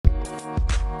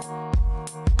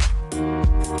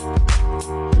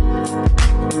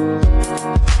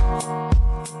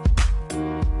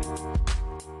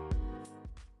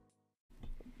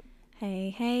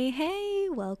Hey,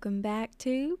 welcome back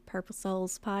to Purple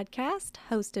Souls Podcast,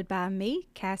 hosted by me,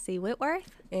 Cassie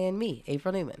Whitworth. And me,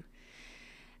 April Newman.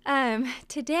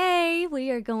 Today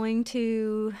we are going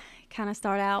to kind of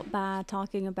start out by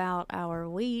talking about our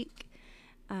week.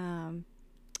 I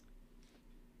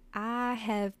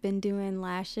have been doing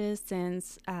lashes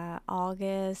since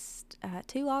August,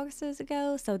 2 Augusts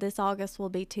ago. So this August will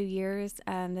be 2 years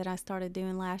that I started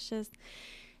doing lashes.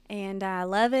 And I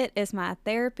love it. It's my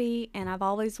therapy. And I've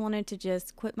always wanted to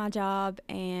just quit my job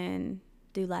and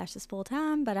do lashes full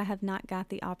time. But I have not got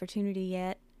the opportunity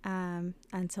yet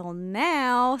until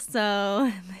now.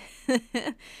 So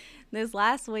this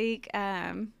last week,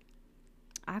 I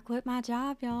quit my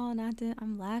job, y'all. And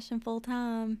I'm lashing full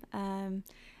time.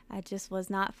 I just was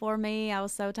not for me. I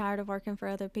was so tired of working for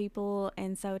other people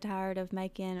and so tired of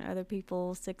making other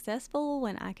people successful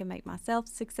when I can make myself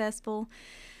successful.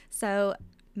 So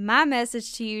my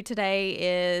message to you today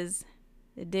is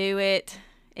do it.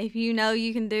 If you know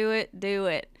you can do it, do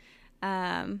it.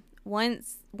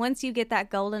 Once you get that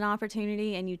golden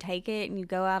opportunity and you take it and you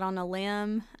go out on a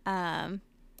limb,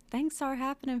 things start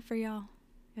happening for y'all.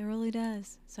 It really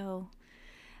does. So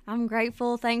I'm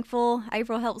grateful, thankful.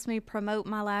 April helps me promote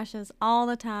my lashes all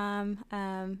the time.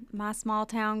 My small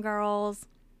town girls,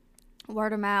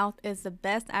 word of mouth is the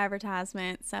best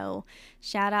advertisement. So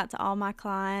shout out to all my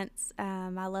clients.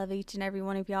 I love each and every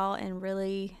one of y'all and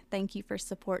really thank you for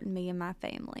supporting me and my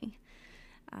family.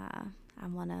 I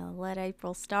want to let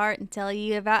April start and tell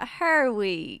you about her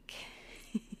week.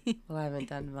 Well, I haven't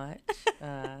done much.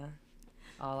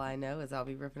 All I know is I'll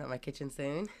be ripping up my kitchen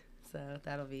soon. So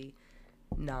that'll be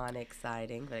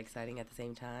non-exciting, but exciting at the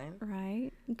same time.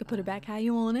 Right. You can put it back how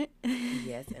you want it.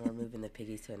 Yes, and we're moving the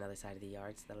piggies to another side of the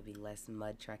yard, so that'll be less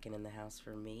mud trucking in the house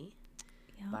for me.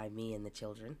 Yep. By me and the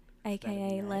children.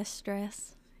 AKA nice. Less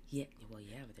stress. Yeah, well,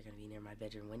 yeah, but they're going to be near my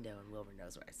bedroom window, and Wilbur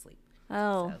knows where I sleep.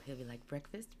 Oh. So he'll be like,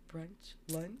 breakfast, brunch,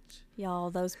 lunch.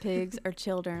 Y'all, those pigs are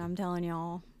children, I'm telling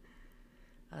y'all.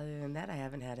 Other than that, I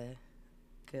haven't had a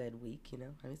good week, you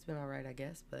know. I mean, it's been all right, I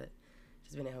guess, but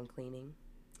just been at home cleaning.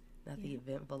 Nothing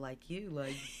eventful like you,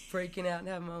 like breaking out and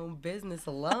having my own business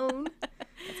alone.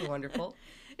 That's wonderful.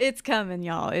 It's coming,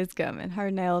 y'all. It's coming.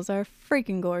 Her nails are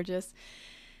freaking gorgeous.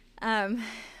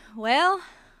 Well,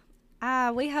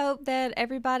 we hope that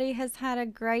everybody has had a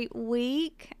great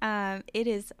week. It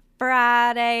is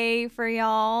Friday for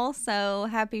y'all, so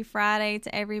happy Friday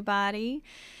to everybody.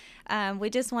 We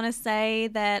just want to say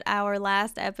that our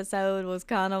last episode was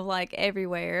kind of like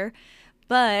everywhere,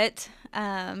 but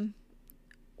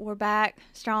we're back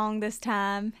strong this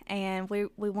time, and we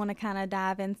want to kind of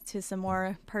dive into some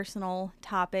more personal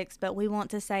topics, but we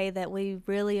want to say that we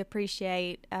really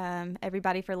appreciate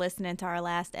everybody for listening to our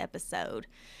last episode.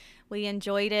 We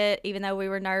enjoyed it, even though we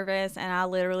were nervous, and I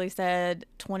literally said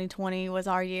 2020 was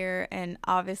our year, and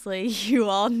obviously you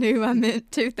all knew I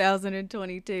meant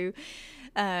 2022.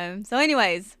 So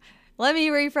anyways, let me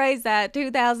rephrase that.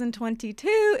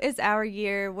 2022 is our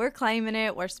year. We're claiming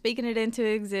it. We're speaking it into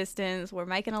existence. We're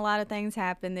making a lot of things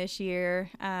happen this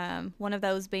year. One of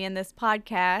those being this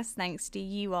podcast, thanks to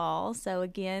you all. So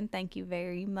again, thank you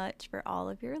very much for all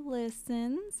of your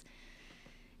listens.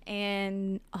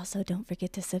 And also don't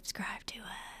forget to subscribe to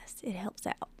us. It helps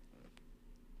out.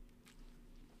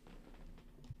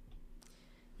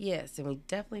 Yes, and we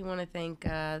definitely want to thank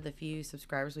the few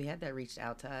subscribers we had that reached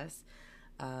out to us.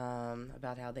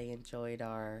 About how they enjoyed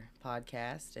our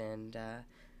podcast, and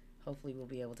hopefully we'll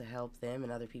be able to help them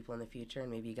and other people in the future, and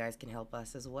maybe you guys can help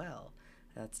us as well.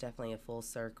 That's definitely a full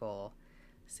circle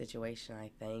situation,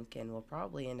 I think, and we'll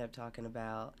probably end up talking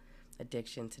about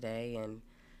addiction today and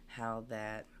how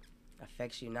that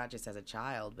affects you not just as a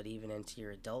child, but even into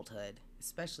your adulthood,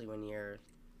 especially when you're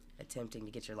attempting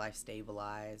to get your life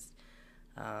stabilized.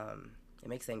 It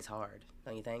makes things hard,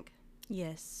 don't you think?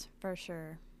 Yes, for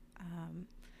sure.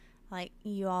 Like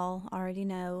you all already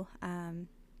know,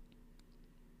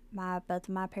 both of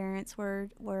my parents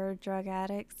were drug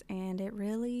addicts, and it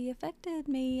really affected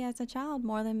me as a child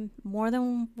more than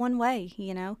one way.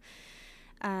 You know,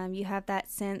 you have that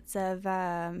sense of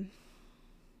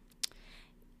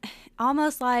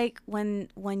almost like when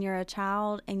you're a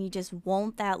child and you just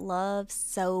want that love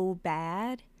so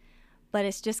bad, but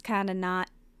it's just kind of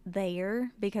not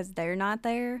there because they're not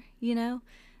there. You know.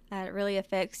 It really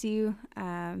affects you.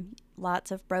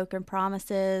 Lots of broken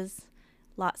promises,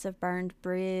 lots of burned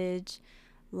bridge,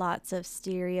 lots of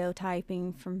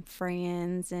stereotyping from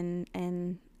friends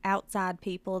and outside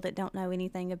people that don't know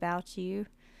anything about you.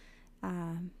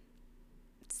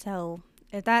 So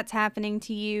if that's happening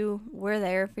to you, we're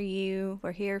there for you.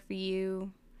 We're here for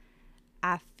you.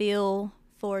 I feel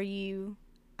for you.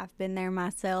 I've been there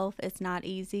myself. It's not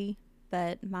easy,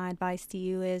 but my advice to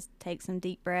you is take some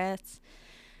deep breaths.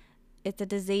 It's a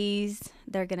disease.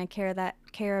 They're going to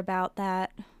care about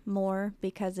that more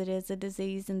because it is a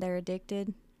disease and they're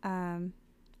addicted.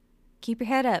 Keep your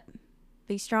head up.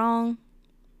 Be strong.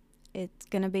 It's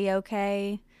going to be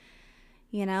okay.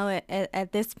 You know,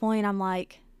 at this point, I'm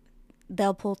like,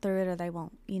 they'll pull through it or they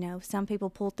won't. You know, some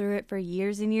people pull through it for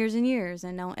years and years and years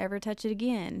and don't ever touch it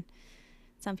again.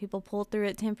 Some people pull through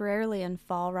it temporarily and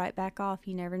fall right back off.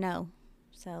 You never know.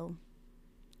 So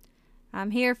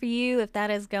I'm here for you if that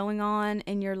is going on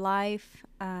in your life.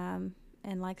 And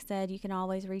like I said, you can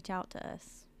always reach out to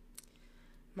us.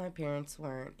 My parents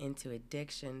weren't into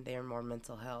addiction. They were more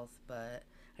mental health, but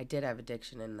I did have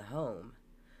addiction in the home,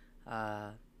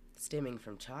 stemming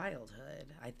from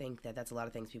childhood. I think that that's a lot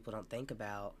of things people don't think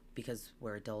about because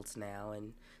we're adults now,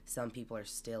 and some people are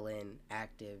still in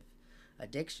active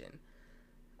addiction.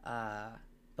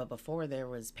 But before there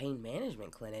was pain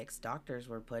management clinics, doctors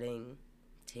were putting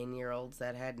 10-year-olds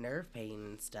that had nerve pain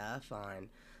and stuff on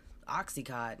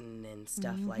Oxycontin and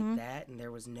stuff like that, and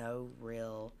there was no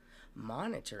real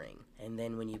monitoring. And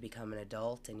then when you become an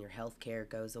adult and your health care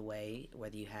goes away,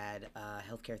 whether you had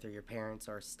health care through your parents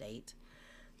or state,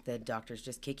 the doctors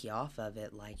just kick you off of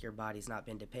it like your body's not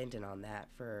been dependent on that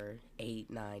for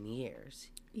 8-9 years.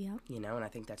 Yeah. You know, and I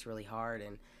think that's really hard,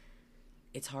 and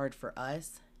it's hard for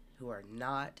us who are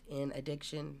not in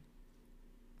addiction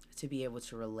to be able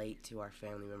to relate to our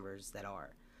family members that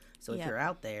are. So if you're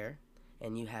out there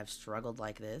and you have struggled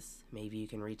like this, maybe you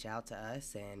can reach out to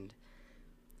us and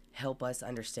help us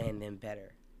understand them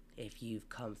better. If you've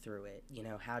come through it, you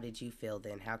know, how did you feel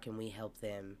then? How can we help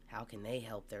them? How can they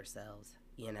help themselves?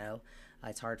 You know,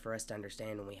 it's hard for us to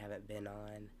understand when we haven't been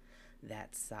on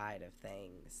that side of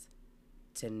things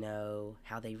to know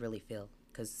how they really feel.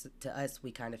 Because to us, we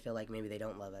kind of feel like maybe they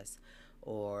don't love us,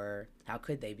 or how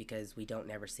could they, because we don't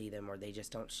never see them, or they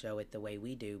just don't show it the way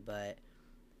we do. But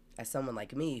as someone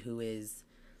like me who is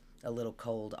a little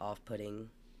cold, off-putting,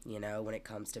 you know, when it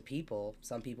comes to people,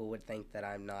 some people would think that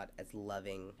I'm not as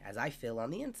loving as I feel on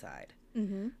the inside.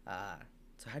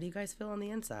 So how do you guys feel on the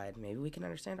inside? Maybe we can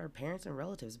understand our parents and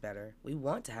relatives better. We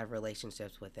want to have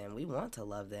relationships with them. We want to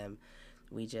love them.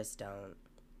 We just don't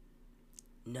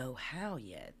know how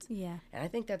yet. Yeah. And I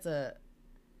think that's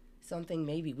something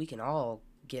maybe we can all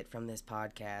get from this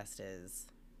podcast is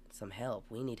some help.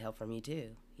 We need help from you too,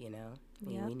 you know.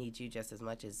 We need you just as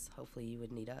much as hopefully you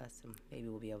would need us, and maybe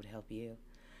we'll be able to help you.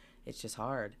 It's just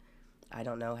hard. I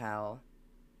don't know how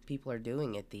people are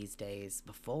doing it these days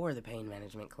before the pain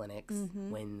management clinics,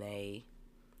 when they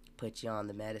put you on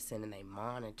the medicine and they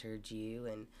monitored you.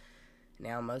 And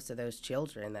now most of those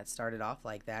children that started off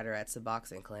like that are at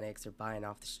Suboxone clinics or buying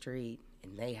off the street,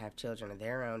 and they have children of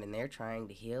their own and they're trying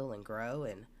to heal and grow.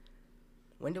 And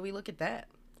when do we look at that?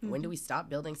 When do we stop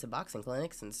building Suboxone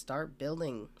clinics and start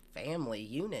building family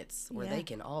units where they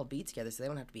can all be together so they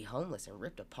don't have to be homeless and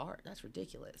ripped apart? That's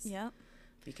ridiculous. Yep.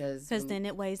 Because then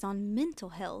it weighs on mental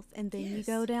health, and then you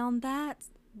go down that,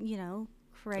 you know,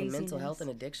 craziness. And mental health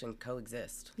and addiction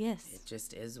coexist. Yes. It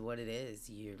just is what it is.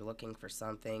 You're looking for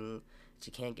something that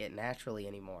you can't get naturally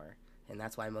anymore, and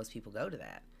that's why most people go to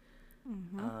that.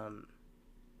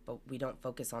 But we don't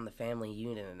focus on the family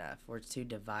unit enough. We're too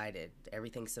divided.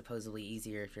 Everything's supposedly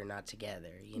easier if you're not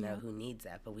together. You know, who needs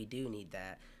that? But we do need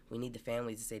that. We need the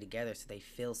families to stay together so they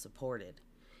feel supported,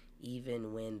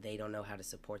 even when they don't know how to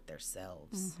support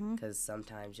themselves. Because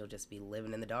sometimes you'll just be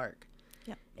living in the dark.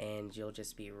 And you'll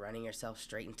just be running yourself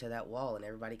straight into that wall, and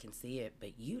everybody can see it,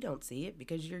 but you don't see it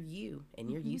because you're you,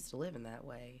 and you're used to living that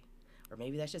way. Or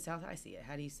maybe that's just how I see it.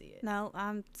 How do you see it? No,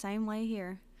 I'm same way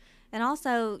here. And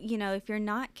also, you know, if you're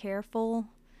not careful,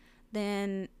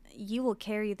 then you will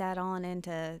carry that on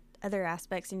into other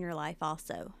aspects in your life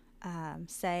also.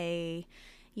 Say,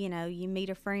 you know, you meet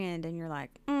a friend and you're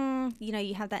like, you know,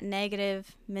 you have that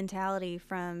negative mentality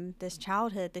from this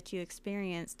childhood that you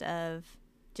experienced of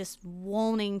just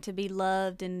wanting to be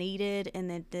loved and needed, and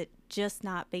then that just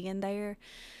not being there.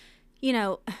 You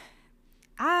know,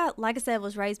 like I said,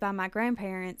 was raised by my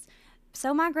grandparents.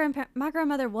 So my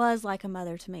grandmother was like a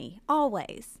mother to me,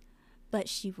 always. But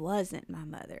she wasn't my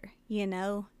mother, you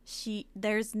know.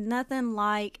 There's nothing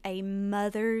like a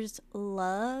mother's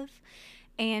love.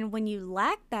 And when you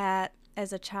lack that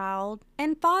as a child,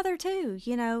 and father too,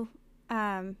 you know,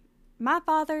 my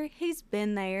father, he's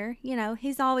been there, you know,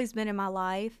 he's always been in my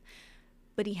life,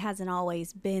 but he hasn't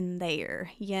always been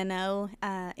there, you know,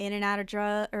 in and out of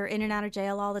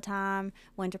jail all the time,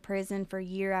 went to prison for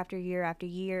year after year after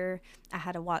year. I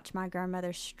had to watch my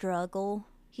grandmother struggle,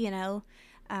 you know.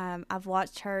 I've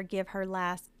watched her give her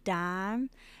last dime.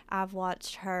 I've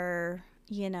watched her,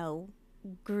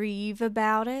 grieve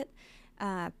about it,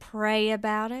 pray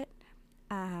about it.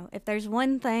 If there's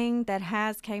one thing that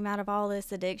has came out of all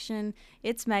this addiction,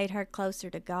 it's made her closer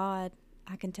to God.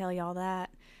 I can tell y'all that.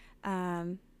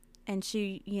 And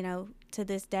she, to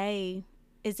this day,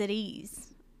 is at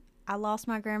ease. I lost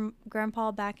my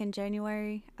grandpa back in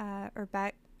January, or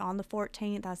back on the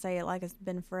 14th. I say it like it's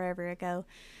been forever ago.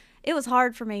 It was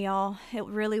hard for me, y'all. It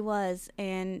really was.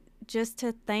 And just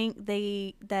to think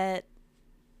the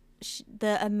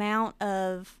amount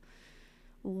of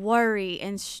worry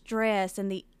and stress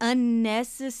and the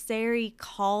unnecessary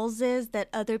causes that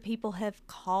other people have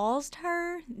caused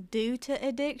her due to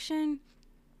addiction,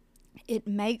 it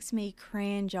makes me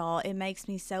cringe, y'all. It makes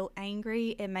me so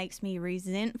angry. It makes me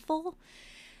resentful.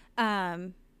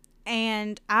 And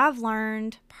I've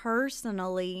learned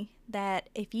personally that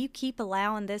if you keep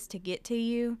allowing this to get to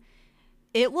you,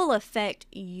 it will affect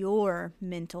your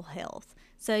mental health.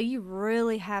 So you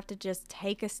really have to just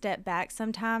take a step back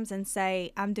sometimes and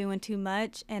say, I'm doing too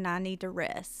much and I need to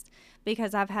rest.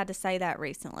 Because I've had to say that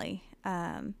recently.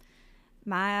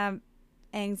 My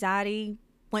anxiety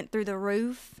went through the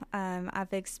roof.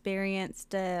 I've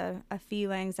experienced a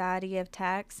few anxiety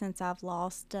attacks since I've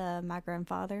lost my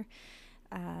grandfather.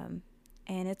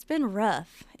 And it's been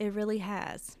rough. It really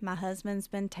has. My husband's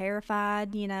been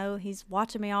terrified. He's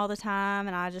watching me all the time,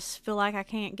 and I just feel like I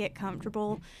can't get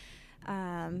comfortable.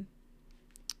 But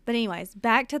anyways,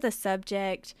 back to the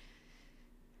subject.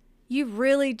 You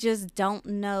really just don't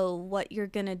know what you're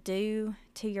going to do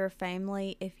to your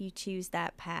family if you choose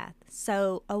that path.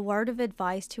 So a word of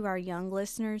advice to our young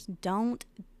listeners, don't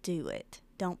do it.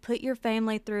 Don't put your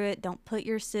family through it. Don't put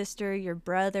your sister, your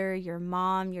brother, your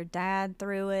mom, your dad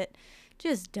through it.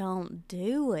 Just don't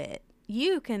do it.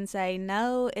 You can say,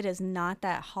 no, it is not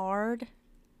that hard.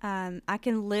 I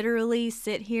can literally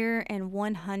sit here and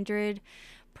 100%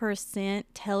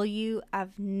 tell you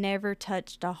I've never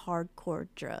touched a hardcore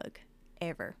drug,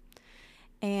 ever.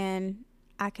 And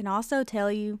I can also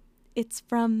tell you it's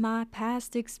from my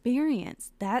past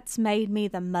experience. That's made me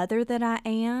the mother that I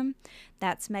am.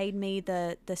 That's made me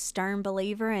the stern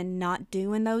believer in not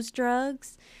doing those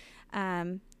drugs.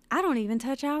 I don't even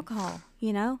touch alcohol,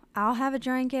 I'll have a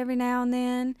drink every now and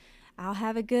then. I'll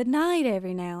have a good night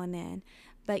every now and then.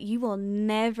 But you will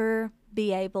never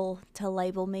be able to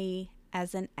label me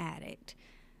as an addict.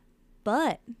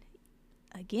 But,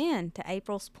 again, to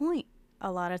April's point,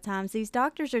 a lot of times these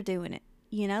doctors are doing it,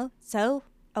 So,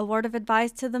 a word of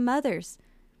advice to the mothers.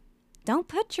 Don't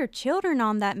put your children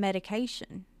on that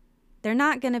medication. They're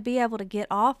not going to be able to get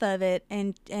off of it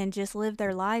and just live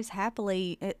their lives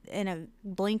happily in a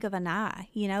blink of an eye.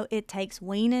 It takes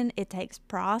weaning. It takes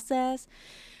process.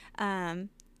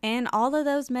 And all of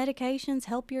those medications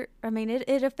help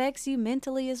it affects you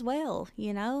mentally as well,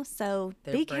 So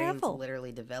be careful. Their brain's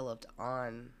literally developed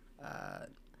on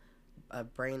a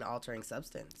brain-altering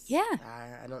substance. Yeah.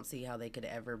 I don't see how they could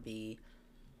ever be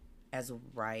as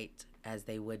right as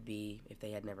they would be if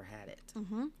they had never had it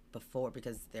before,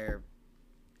 because they're,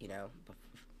 I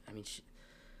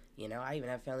even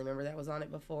have a family member that was on it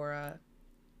before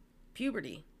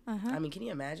puberty. Can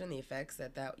you imagine the effects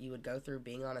that you would go through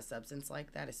being on a substance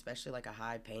like that, especially like a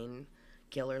high pain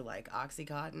killer like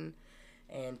Oxycontin,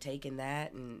 and taking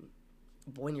that and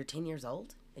when you're 10 years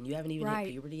old and you haven't even hit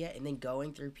puberty yet, and then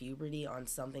going through puberty on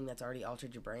something that's already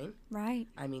altered your brain? Right.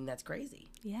 That's crazy.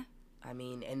 Yeah.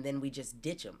 And then we just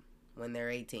ditch them when they're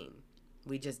 18.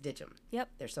 We just ditch them. Yep.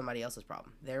 They're somebody else's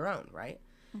problem. Their own, right?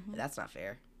 That's not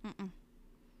fair.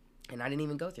 And I didn't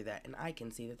even go through that, and I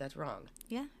can see that that's wrong.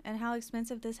 Yeah, and how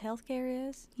expensive this healthcare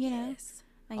is, Yes.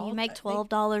 And you make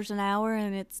 $12 an hour,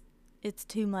 and it's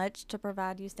too much to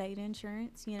provide you state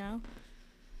insurance,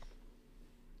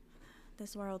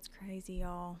 This world's crazy,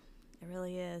 y'all. It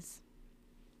really is.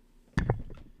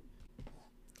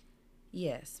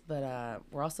 Yes, but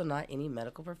we're also not any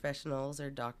medical professionals or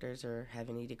doctors or have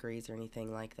any degrees or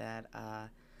anything like that.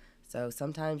 So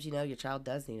sometimes, your child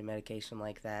does need a medication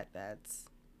like that that's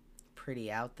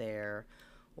pretty out there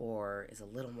or is a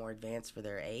little more advanced for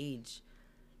their age.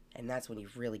 And that's when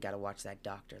you've really got to watch that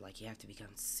doctor. Like, you have to become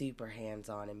super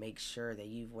hands-on and make sure that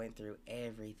you've went through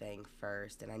everything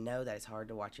first. And I know that it's hard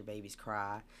to watch your babies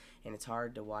cry, and it's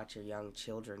hard to watch your young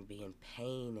children be in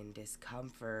pain and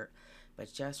discomfort.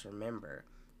 But just remember,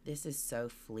 this is so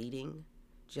fleeting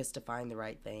just to find the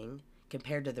right thing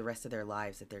compared to the rest of their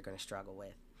lives that they're going to struggle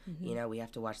with. We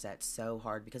have to watch that so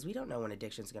hard because we don't know when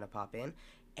addiction's going to pop in.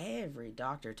 Every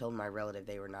doctor told my relative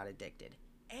they were not addicted.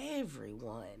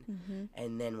 Everyone.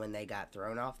 And then when they got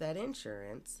thrown off that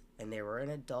insurance and they were an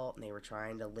adult and they were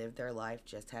trying to live their life,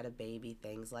 just had a baby,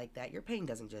 things like that, your pain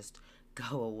doesn't just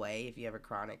go away if you have a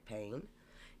chronic pain.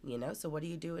 you know? So what do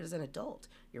you do as an adult?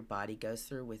 Your body goes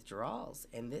through withdrawals,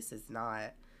 and this is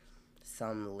not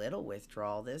some little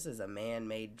withdrawal. This is a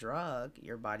man-made drug.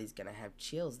 Your body's going to have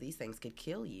chills. These things could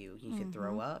kill you. You could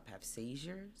throw up, have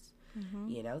seizures,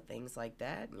 you know, things like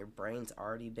that. And your brain's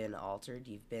already been altered.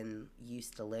 You've been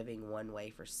used to living one way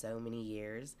for so many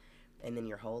years, and then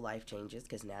your whole life changes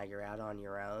because now you're out on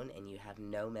your own and you have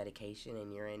no medication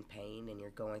and you're in pain and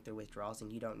you're going through withdrawals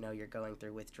and you don't know you're going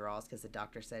through withdrawals because the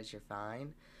doctor says you're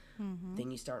fine. Then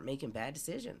you start making bad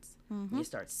decisions. You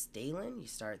start stealing, you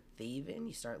start thieving,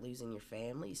 you start losing your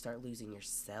family, you start losing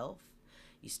yourself.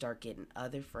 You start getting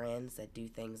other friends that do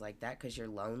things like that because you're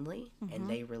lonely, and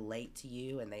they relate to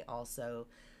you, and they also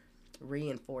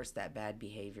reinforce that bad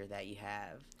behavior that you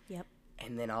have. Yep.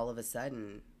 And then all of a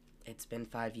sudden, it's been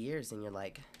 5 years, and you're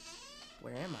like,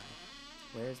 where am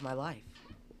I? Where is my life?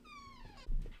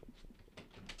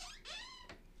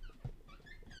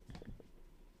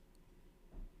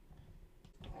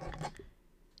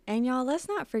 And y'all, let's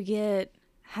not forget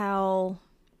how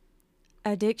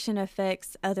addiction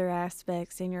affects other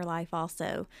aspects in your life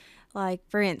also. Like,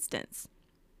 for instance,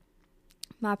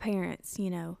 my parents, you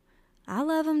know, I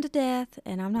love them to death,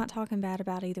 and I'm not talking bad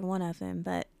about either one of them,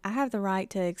 but I have the right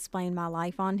to explain my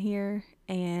life on here,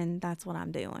 and that's what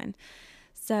I'm doing.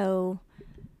 So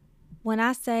when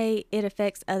I say it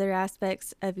affects other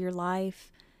aspects of your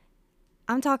life,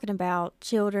 I'm talking about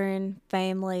children,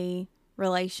 family,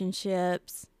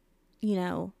 relationships, you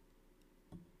know,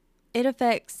 it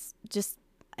affects just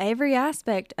every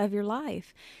aspect of your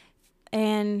life.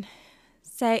 And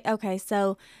say, okay,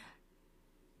 so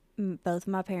both of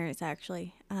my parents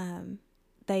actually,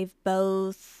 they've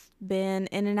both been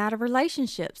in and out of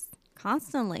relationships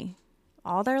constantly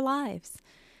all their lives.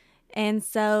 And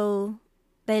so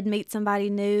they'd meet somebody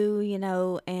new, you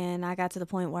know, and I got to the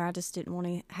point where I just didn't want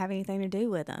to have anything to do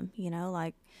with them, you know,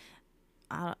 like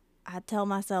I tell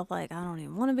myself, like, I don't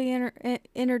even want to be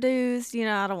introduced, you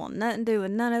know, I don't want nothing to do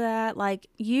with none of that. Like,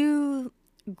 you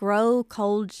grow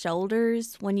cold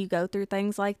shoulders when you go through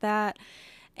things like that,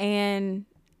 and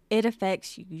it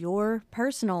affects your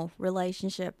personal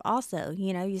relationship also.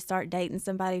 You know, you start dating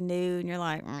somebody new and you're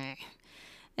like, meh,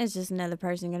 it's just another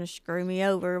person going to screw me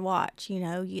over. Watch, you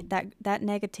know, that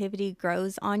negativity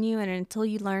grows on you, and until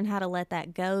you learn how to let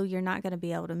that go, you're not going to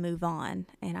be able to move on.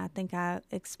 And I think I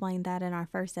explained that in our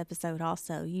first episode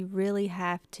also. You really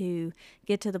have to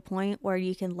get to the point where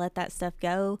you can let that stuff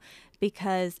go,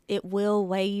 because it will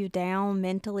weigh you down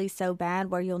mentally so bad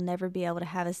where you'll never be able to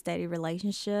have a steady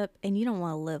relationship, and you don't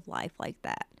want to live life like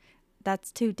that.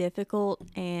 That's too difficult,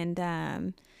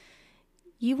 and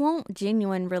you want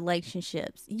genuine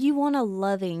relationships. You want a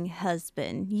loving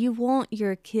husband. You want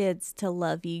your kids to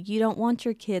love you. You don't want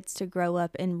your kids to grow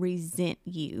up and resent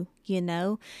you, you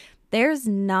know? There's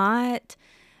not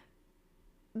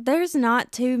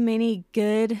too many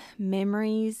good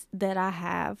memories that I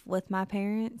have with my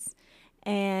parents,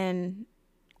 and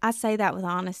I say that with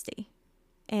honesty.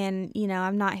 And, you know,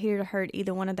 I'm not here to hurt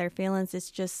either one of their feelings. It's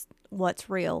just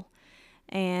what's real.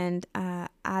 And I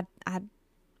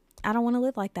don't want to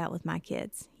live like that with my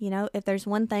kids. You know, if there's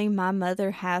one thing my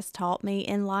mother has taught me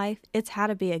in life, it's how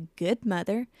to be a good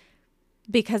mother,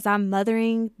 because I'm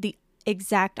mothering the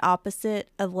exact opposite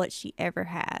of what she ever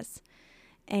has.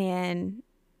 And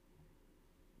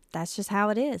that's just how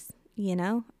it is. You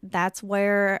know, that's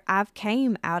where I've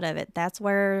came out of it. That's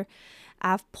where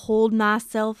I've pulled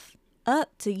myself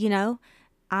up to, you know,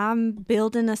 I'm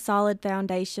building a solid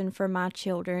foundation for my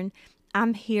children.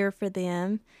 I'm here for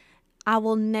them. I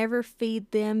will never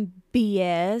feed them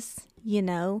BS, you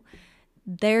know.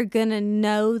 They're going to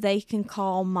know they can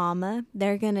call mama.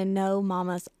 They're going to know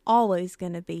mama's always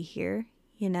going to be here,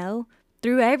 you know,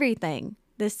 through everything.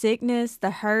 The sickness, the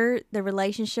hurt, the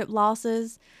relationship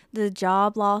losses, the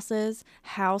job losses,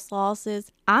 house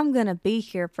losses. I'm going to be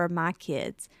here for my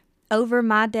kids. Over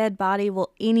my dead body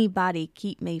will anybody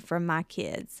keep me from my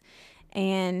kids.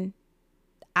 And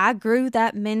I grew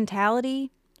that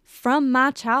mentality from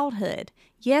my childhood.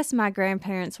 Yes, my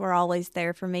grandparents were always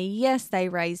there for me. Yes, they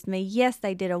raised me. Yes,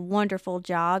 they did a wonderful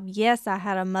job. Yes, I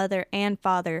had a mother and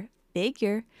father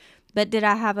figure. But did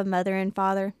I have a mother and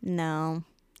father? No.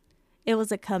 It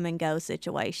was a come and go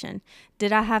situation.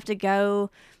 Did I have to go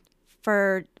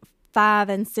for 5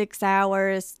 and 6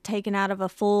 hours taken out of a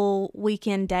full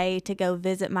weekend day to go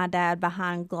visit my dad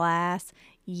behind glass?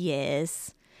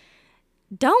 Yes.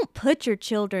 Don't put your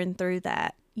children through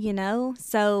that. You know,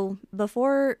 so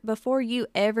before you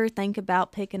ever think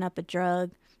about picking up a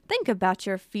drug, think about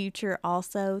your future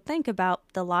also. Think about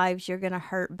the lives you're going to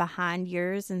hurt behind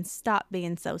yours, and stop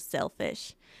being so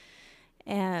selfish.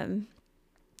 And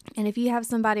if you have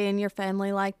somebody in your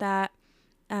family like that,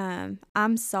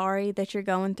 I'm sorry that you're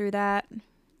going through that.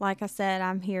 Like I said,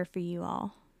 I'm here for you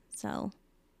all. So,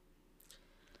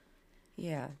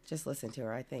 Yeah, just listen to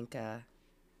her. I think, I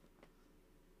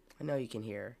know you can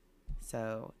hear.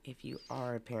 So if you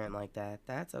are a parent like that,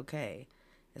 that's okay.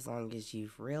 As long as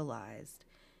you've realized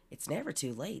it's never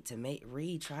too late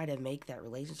to try to make that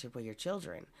relationship with your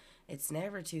children. It's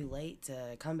never too late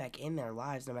to come back in their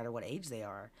lives no matter what age they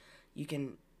are. You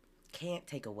can't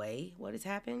take away what has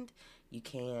happened. You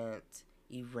can't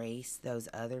erase those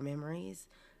other memories.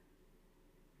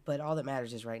 But all that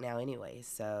matters is right now anyway.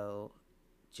 So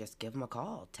just give them a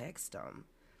call, text them,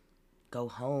 go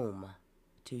home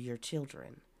to your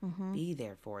children. Be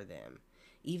there for them.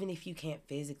 Even if you can't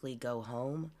physically go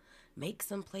home, make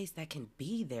some place that can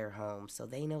be their home so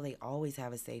they know they always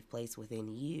have a safe place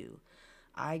within you.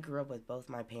 I grew up with both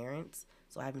my parents,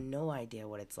 so I have no idea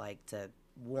what it's like to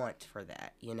want for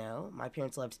that, you know? My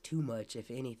parents loved too much,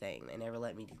 if anything. They never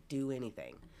let me do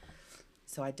anything.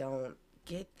 So I don't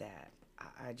get that.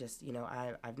 I just,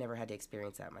 I've never had to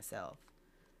experience that myself.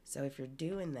 So if you're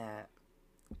doing that,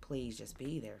 please just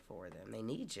be there for them. They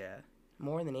need you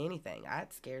more than anything.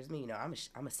 It scares me. I'm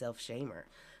a self-shamer.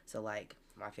 So, like,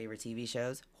 my favorite TV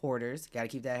shows, Hoarders, got to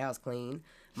keep that house clean.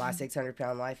 My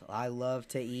 600-pound life, I love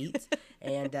to eat.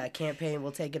 And Campaign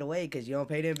will take it away because you don't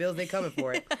pay them bills, they coming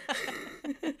for it.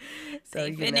 So,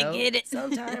 get it.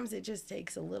 Sometimes it just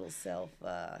takes a little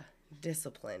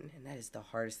self-discipline, and that is the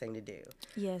hardest thing to do.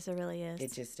 Yes, it really is.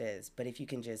 It just is. But if you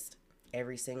can just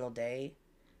every single day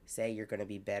say you're going to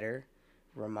be better,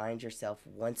 remind yourself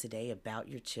once a day about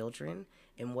your children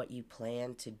and what you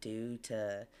plan to do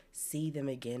to see them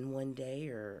again one day,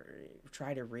 or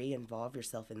try to re-involve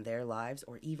yourself in their lives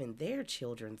or even their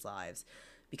children's lives,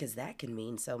 because that can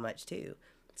mean so much too.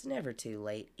 It's never too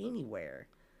late anywhere.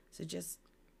 So just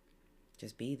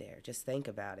be there. Just think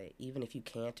about it. Even if you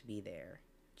can't be there,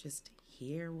 just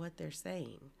hear what they're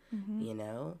saying.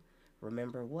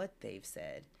 Remember what they've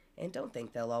said. And don't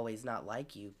think they'll always not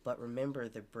like you, but remember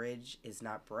the bridge is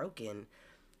not broken.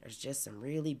 There's just some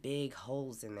really big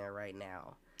holes in there right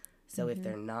now. So if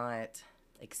they're not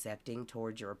accepting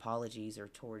towards your apologies or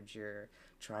towards your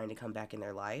trying to come back in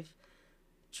their life,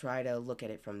 try to look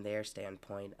at it from their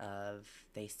standpoint of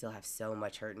they still have so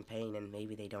much hurt and pain, and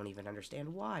maybe they don't even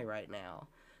understand why right now.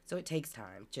 So it takes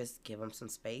time. Just give them some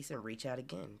space and reach out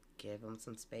again. Give them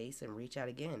some space and reach out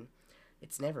again.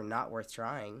 It's never not worth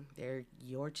trying. They're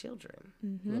your children.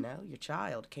 Your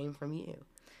child came from you.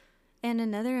 And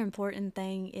another important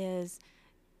thing is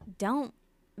don't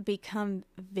become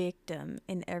victim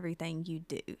in everything you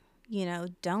do.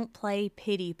 Don't play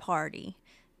pity party.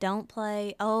 Don't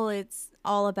play, oh, it's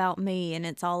all about me and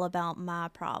it's all about my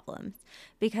problems.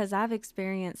 Because I've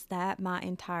experienced that my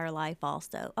entire life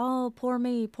also. Oh, poor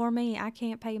me, I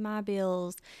can't pay my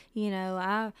bills.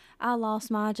 I lost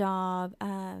my job.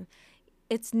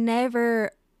 It's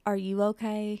never, are you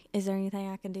okay? Is there anything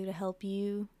I can do to help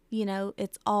you?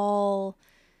 It's all,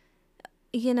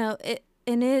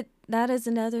 that is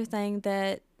another thing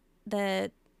that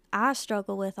I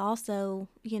struggle with also,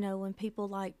 when people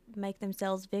like make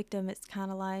themselves victim, it's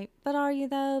kind of like, but are you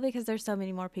though? Because there's so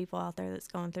many more people out there that's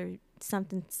going through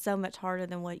something so much harder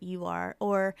than what you are.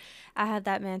 Or I have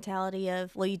that mentality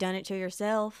of, well, you done it to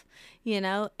yourself,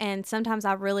 and sometimes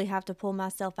I really have to pull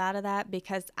myself out of that,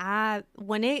 because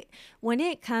when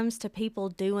it comes to people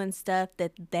doing stuff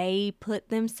that they put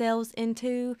themselves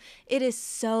into, it is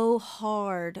so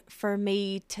hard for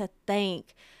me to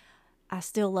think, I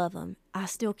still love them. I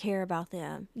still care about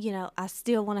them. I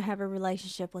still want to have a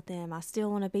relationship with them. I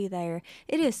still want to be there.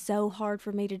 It is so hard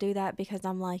for me to do that, because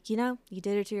I'm like, you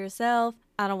did it to yourself.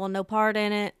 I don't want no part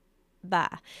in it.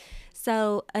 Bye.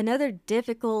 So another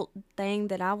difficult thing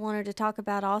that I wanted to talk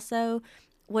about also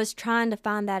was trying to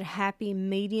find that happy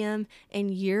medium in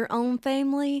your own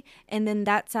family, and then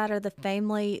that side of the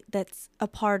family that's a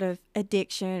part of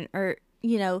addiction, or,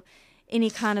 any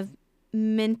kind of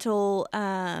mental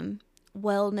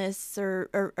wellness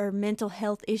or mental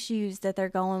health issues that they're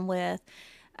going with,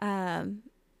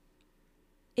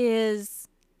 is,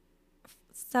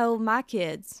 so my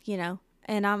kids,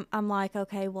 and I'm like,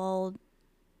 okay, well,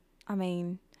 I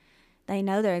mean, they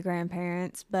know they're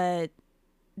grandparents, but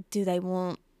do they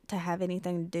want to have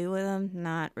anything to do with them?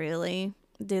 Not really.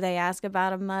 Do they ask about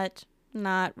them much?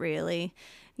 Not really.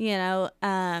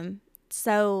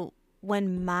 So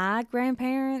when my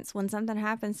grandparents, when something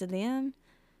happens to them,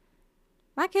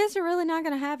 my kids are really not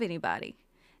going to have anybody.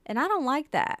 And I don't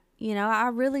like that. I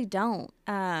really don't.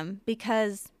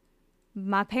 Because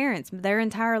my parents, their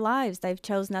entire lives, they've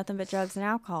chose nothing but drugs and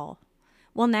alcohol.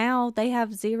 Well, now they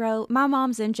have zero. My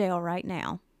mom's in jail right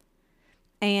now.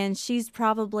 And she's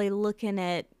probably looking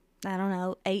at, I don't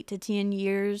know, 8 to 10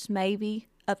 years, maybe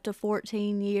up to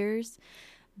 14 years.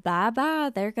 Bye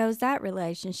bye. There goes that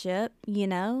relationship.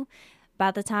 By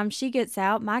the time she gets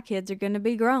out, my kids are going to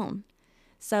be grown.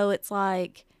 So it's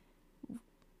like,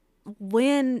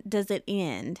 when does it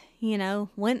end?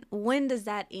 When does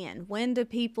that end? When do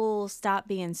people stop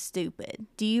being stupid?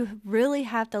 Do you really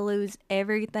have to lose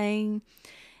everything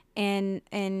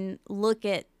and look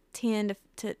at 10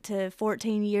 to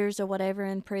 14 years or whatever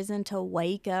in prison to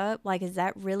wake up? Like, is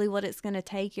that really what it's going to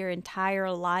take, your entire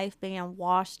life being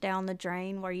washed down the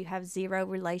drain where you have zero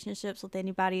relationships with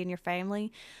anybody in your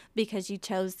family because you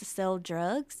chose to sell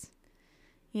drugs?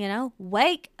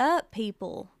 Wake up,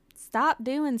 people. Stop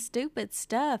doing stupid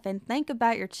stuff and think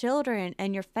about your children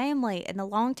and your family and the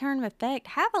long-term effect.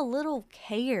 Have a little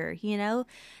care,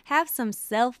 Have some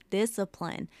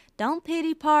self-discipline. Don't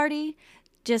pity party.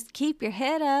 Just keep your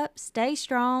head up, stay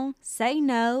strong, say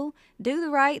no, do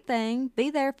the right thing, be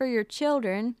there for your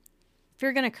children. If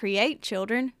you're going to create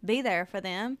children, be there for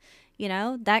them.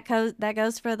 That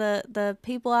goes for the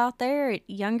people out there at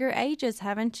younger ages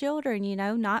having children,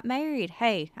 not married.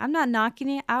 Hey, I'm not knocking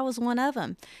it. I was one of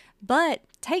them. But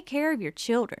take care of your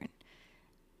children.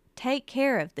 Take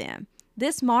care of them.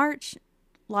 This March,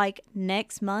 like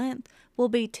next month, will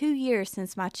be 2 years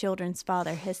since my children's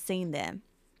father has seen them.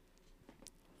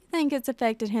 You think it's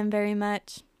affected him very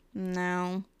much?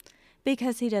 No,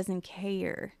 because he doesn't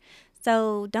care.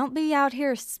 So don't be out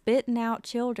here spitting out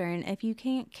children if you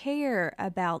can't care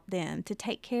about them, to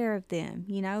take care of them.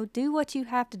 Do what you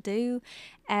have to do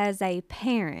as a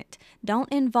parent.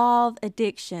 Don't involve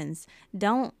addictions.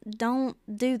 Don't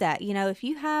do that. If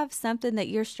you have something that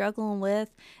you're struggling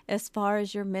with as far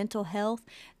as your mental health,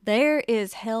 there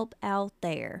is help out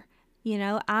there.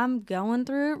 I'm going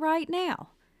through it right now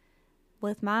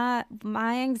with my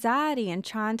anxiety and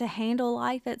trying to handle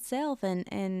life itself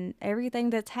and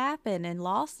everything that's happened and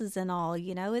losses and all.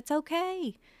 It's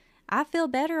okay. I feel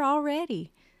better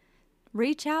already.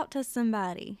 Reach out to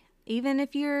somebody. Even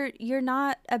if you're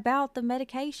not about the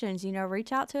medications,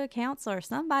 reach out to a counselor.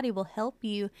 Somebody will help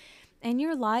you, and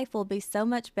your life will be so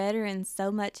much better and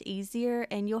so much easier,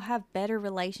 and you'll have better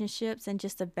relationships and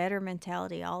just a better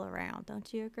mentality all around.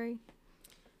 Don't you agree?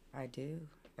 I do.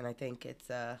 And I think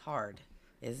it's hard,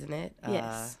 isn't it?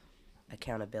 Yes.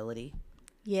 Accountability.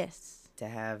 Yes. To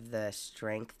have the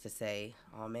strength to say,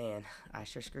 oh man, I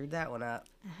sure screwed that one up.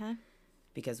 Uh-huh.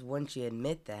 Because once you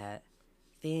admit that,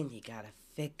 then you got to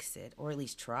fix it, or at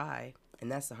least try.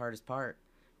 And that's the hardest part,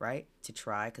 right? To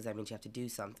try, because that means you have to do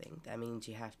something. That means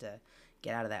you have to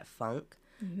get out of that funk.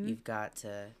 Mm-hmm. You've got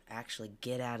to actually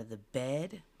get out of the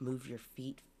bed, move your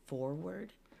feet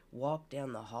forward, walk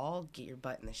down the hall, get your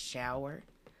butt in the shower,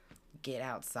 get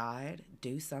outside,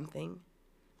 do something,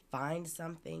 find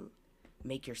something,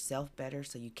 make yourself better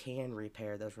so you can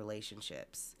repair those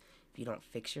relationships. If you don't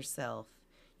fix yourself,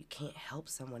 you can't help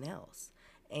someone else.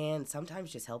 And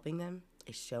sometimes just helping them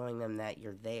is showing them that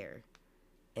you're there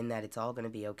and that it's all going to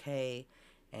be okay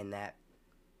and that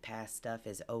past stuff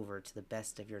is over to the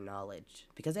best of your knowledge.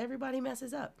 Because everybody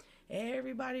messes up.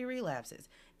 Everybody relapses.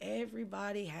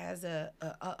 Everybody has a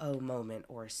uh-oh moment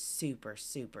or a super,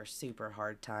 super, super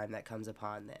hard time that comes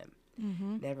upon them.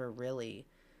 Mm-hmm. Never really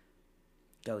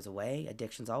goes away.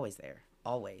 Addiction's always there.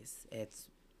 Always. It's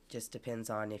just depends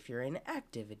on if you're in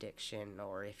active addiction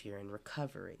or if you're in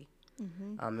recovery.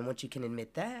 Mm-hmm. And once you can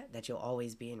admit that you'll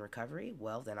always be in recovery,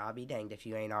 well, then I'll be danged if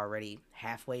you ain't already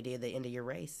halfway to the end of your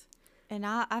race. And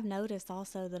I've noticed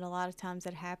also that a lot of times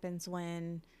it happens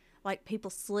when, like, people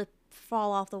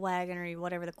fall off the wagon or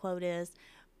whatever the quote is,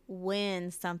 when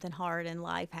something hard in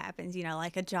life happens,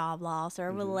 like a job loss or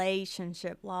a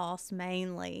relationship loss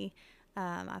mainly.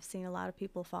 I've seen a lot of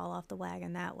people fall off the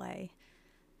wagon that way.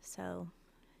 So,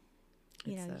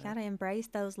 you got to embrace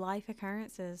those life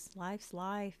occurrences. Life's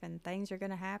life, and things are going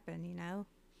to happen,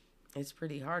 It's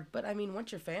pretty hard. But, I mean,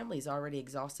 once your family's already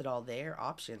exhausted all their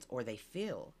options, or they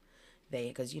feel,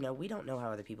 because, we don't know how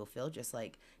other people feel, just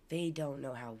like they don't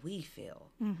know how we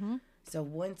feel. Mm-hmm. So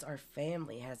once our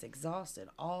family has exhausted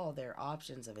all their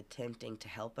options of attempting to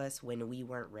help us when we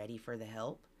weren't ready for the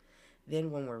help,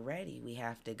 then when we're ready, we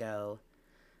have to go,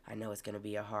 I know it's going to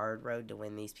be a hard road to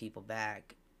win these people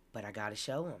back, but I got to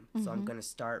show them. Mm-hmm. So I'm going to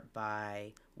start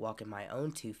by walking my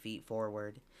own 2 feet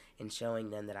forward and showing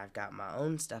them that I've got my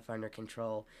own stuff under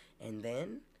control. And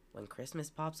then when Christmas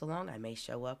pops along, I may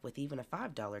show up with even a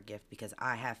 $5 gift because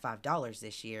I have $5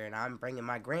 this year and I'm bringing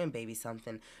my grandbaby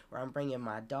something, or I'm bringing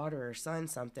my daughter or son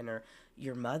something, or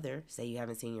your mother. Say you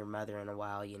haven't seen your mother in a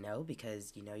while,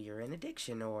 because, you're in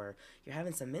addiction, or you're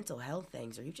having some mental health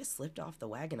things, or you've just slipped off the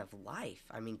wagon of life.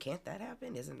 I mean, can't that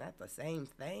happen? Isn't that the same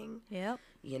thing? Yep.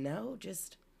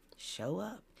 Just show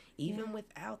up. Even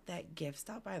without that gift,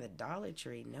 stop by the Dollar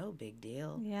Tree. No big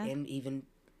deal. Yeah. And even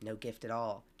no gift at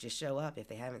all. Just show up if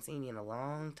they haven't seen you in a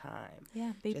long time.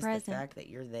 Yeah, be just present. The fact that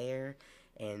you're there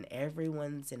and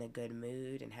everyone's in a good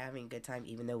mood and having a good time,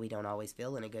 even though we don't always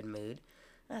feel in a good mood.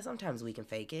 Sometimes we can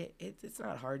fake it. It's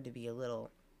not hard to be a little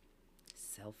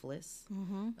selfless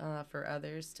for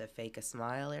others, to fake a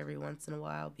smile every once in a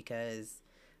while, because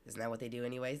isn't that what they do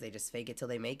anyways? They just fake it till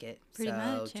they make it. Pretty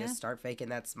much, yeah. Just start faking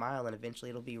that smile, and eventually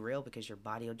it'll be real because your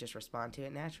body will just respond to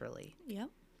it naturally. Yep.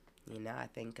 I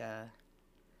think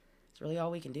it's really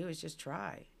all we can do is just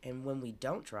try. And when we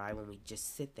don't try, when we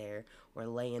just sit there or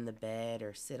lay in the bed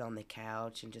or sit on the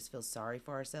couch and just feel sorry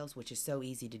for ourselves, which is so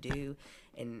easy to do,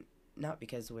 and not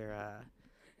because we're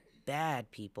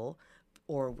bad people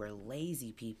or we're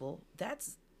lazy people,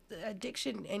 that's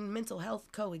addiction and mental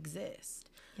health coexist.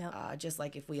 Yep. Just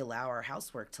like if we allow our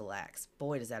housework to lax,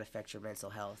 boy, does that affect your mental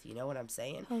health. You know what I'm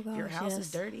saying? Oh, gosh, if your house yes.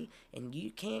 is dirty and you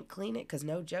can't clean it, because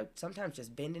no joke, sometimes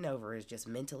just bending over is just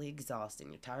mentally exhausting.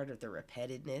 You're tired of the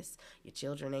repetitiveness. Your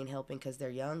children ain't helping because they're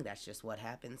young. That's just what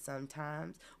happens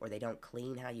sometimes. Or they don't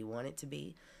clean how you want it to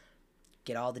be.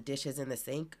 Get all the dishes in the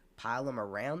sink. Pile them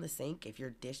around the sink. If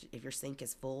your sink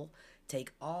is full,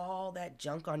 take all that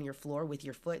junk on your floor with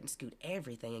your foot and scoot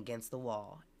everything against the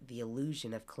wall. The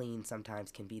illusion of clean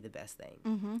sometimes can be the best thing.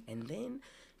 Mm-hmm. And then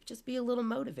just be a little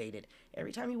motivated.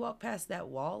 Every time you walk past that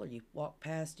wall, or you walk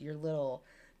past your little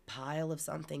pile of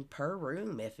something per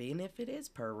room, even if it is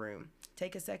per room,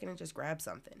 take a second and just grab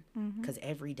something. Because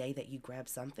every day that you grab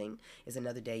something is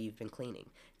another day you've been cleaning.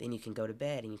 Then you can go to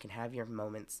bed and you can have your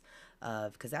moments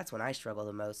of, because that's when I struggle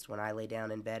the most, when I lay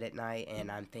down in bed at night and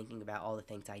I'm thinking about all the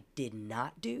things I did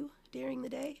not do during the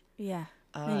day. Yeah.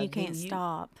 And you can't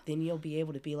stop. Then you'll be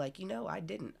able to be like, I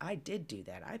did do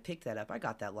that. I picked that up. I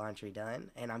got that laundry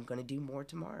done, and I'm going to do more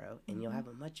tomorrow. And you'll have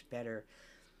a much better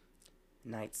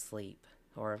night's sleep.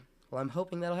 Or, well, I'm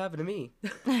hoping that'll happen to me.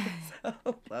 So,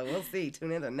 well, we'll see.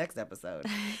 Tune in to the next episode.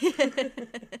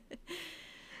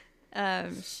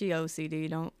 She OCD.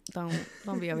 Don't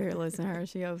be over here listening to her.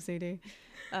 She OCD.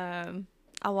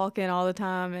 I walk in all the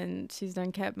time, and she's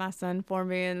done kept my son for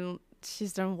me, and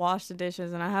she's done washed the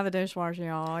dishes, and I have a dishwasher,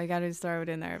 y'all. All you gotta do is throw it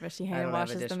in there, but she hand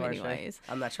washes them anyways.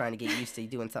 I'm not trying to get used to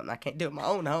doing something I can't do at my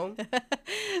own home.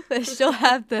 But she'll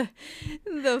have the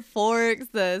forks,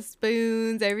 the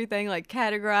spoons, everything like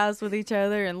categorized with each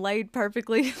other and laid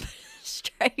perfectly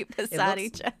straight beside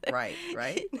each other. Right.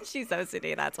 She's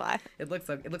OCD, that's why. It looks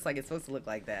like it's supposed to look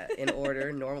like that in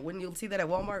order. Normal. Wouldn't you see that at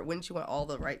Walmart? Wouldn't you want all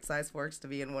the right size forks to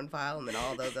be in one pile and then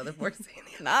all those other forks in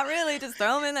the other? Not really, just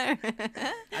throw them in there.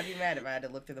 I'd be mad if I had to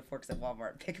look through the forks at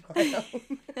Walmart and pick my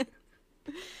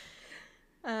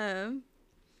own.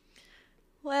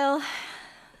 Well,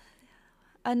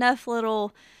 enough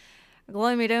little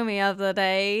gloomy doomy of the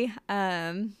day.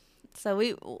 So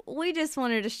we just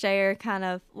wanted to share kind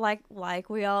of like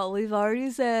we've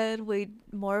already said, we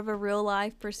more of a real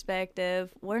life perspective.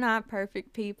 We're not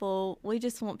perfect people. We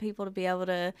just want people to be able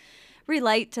to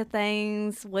relate to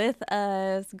things with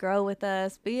us, grow with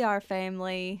us, be our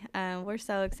family. We're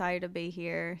so excited to be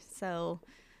here. So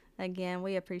again,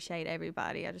 we appreciate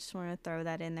everybody. I just want to throw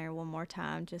that in there one more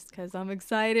time just because I'm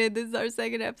excited. This is our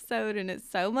second episode, and it's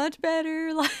so much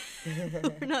better. Like,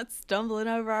 we're not stumbling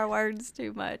over our words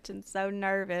too much and so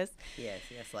nervous. Yes,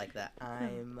 like that.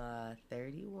 I'm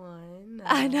 31.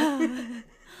 I know.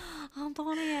 I'm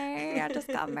 28. I just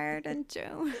got married in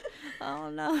June. Oh,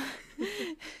 no.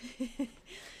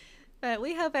 But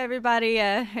we hope everybody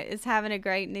is having a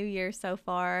great new year so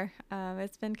far.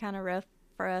 It's been kind of rough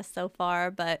for us so far,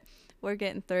 but we're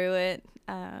getting through it.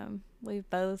 We've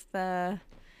both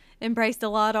embraced a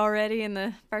lot already, and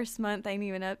the first month ain't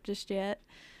even up just yet.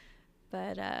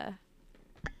 But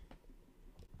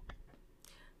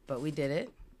we did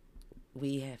it.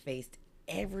 We have faced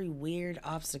every weird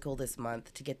obstacle this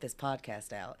month to get this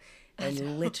podcast out,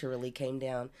 and literally came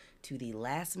down to the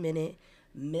last minute,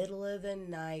 middle of the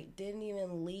night. Didn't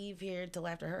even leave here till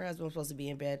after her husband was supposed to be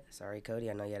in bed. Sorry, Cody,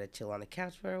 I know you had to chill on the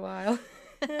couch for a while.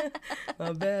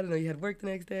 My bad. I know you had work the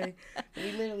next day.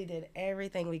 We literally did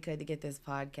everything we could to get this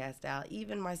podcast out.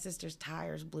 Even my sister's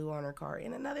tires blew on her car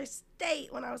in another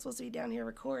state when I was supposed to be down here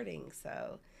recording.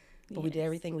 But we did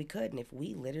everything we could. And if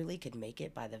we literally could make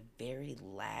it by the very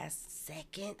last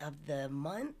second of the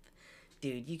month,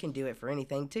 dude, you can do it for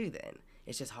anything too then.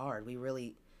 It's just hard. We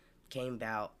really came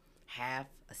about half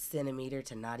a centimeter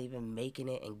to not even making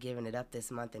it and giving it up this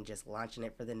month and just launching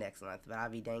it for the next month. But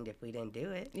I'd be danged if we didn't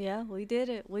do it. Yeah, we did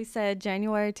it. We said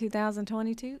January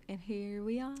 2022, and here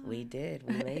we are. We did.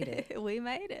 We made it. We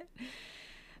made it.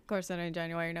 Of course, it ain't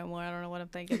January no more. I don't know what I'm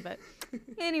thinking, but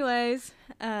anyways,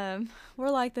 we're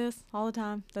like this all the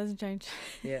time. Doesn't change.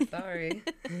 Yeah, sorry.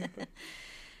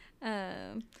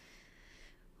 Well,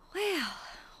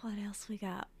 what else we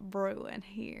got brewing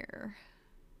here?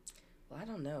 Well, I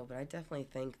don't know, but I definitely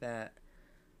think that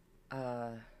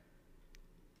I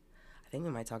think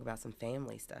we might talk about some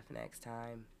family stuff next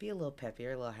time. Be a little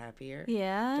peppier, a little happier.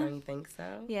 Yeah. Don't you think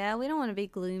so? Yeah, we don't want to be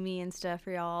gloomy and stuff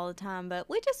for y'all all the time, but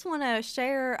we just want to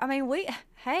share. I mean,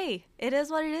 hey, it is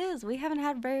what it is. We haven't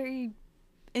had very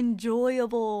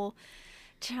enjoyable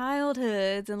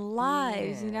childhoods and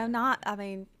lives, Yeah.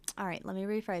 All right, let me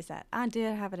rephrase that. I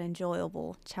did have an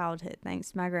enjoyable childhood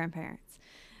thanks to my grandparents.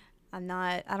 I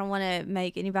don't want to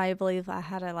make anybody believe I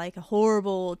had a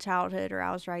horrible childhood or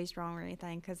I was raised wrong or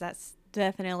anything, because that's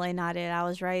definitely not it. I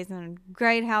was raised in a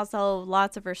great household,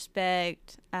 lots of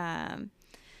respect, and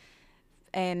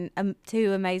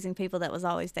two amazing people that was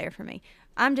always there for me.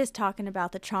 I'm just talking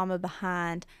about the trauma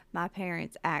behind my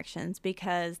parents' actions,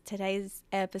 because today's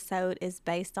episode is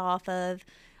based off of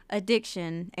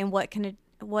addiction and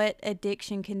what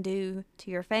addiction can do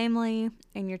to your family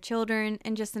and your children,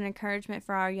 and just an encouragement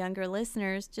for our younger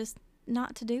listeners just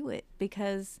not to do it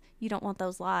because you don't want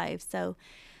those lives. So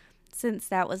since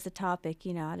that was the topic,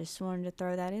 I just wanted to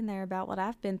throw that in there about what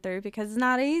I've been through, because it's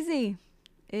not easy.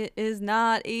 It is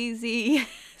not easy.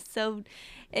 So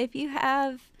if you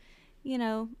have,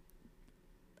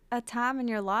 a time in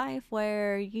your life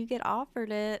where you get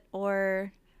offered it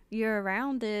or you're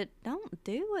around it, don't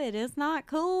do it. It's not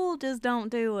cool. Just don't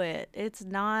do it. It's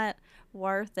not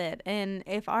worth it. And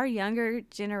if our younger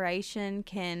generation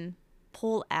can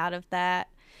pull out of that,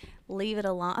 leave it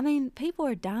alone. I mean, people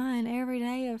are dying every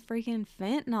day of freaking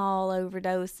fentanyl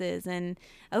overdoses and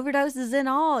overdoses and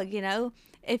all,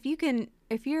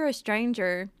 If you're a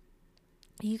stranger,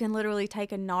 you can literally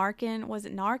take a Narcan. Was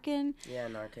it Narcan? Yeah,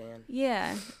 Narcan.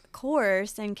 Yeah,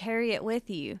 course, and carry it with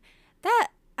you.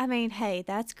 Hey,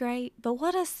 that's great, but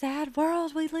what a sad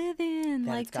world we live in.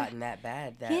 That it's gotten that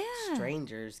bad that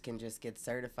strangers can just get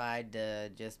certified to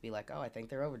just be like, oh, I think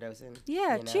they're overdosing.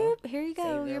 Yeah, choop, here you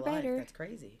go, you're better. That's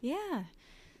crazy. Yeah.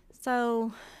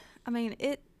 So,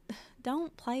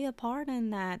 don't play a part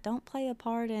in that. Don't play a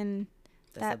part in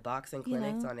There's boxing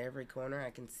clinics on every corner.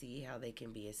 I can see how they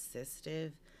can be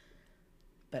assistive,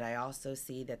 but I also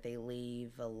see that they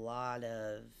leave a lot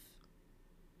of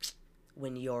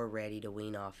when you're ready to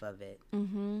wean off of it.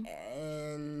 Mm-hmm.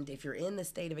 And if you're in the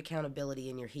state of accountability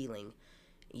and you're healing,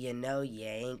 you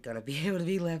ain't going to be able to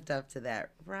be left up to that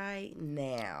right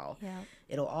now. Yeah.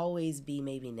 It'll always be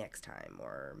maybe next time,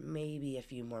 or maybe a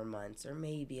few more months, or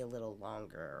maybe a little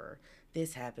longer, or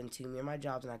this happened to me, or my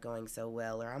job's not going so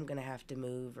well, or I'm going to have to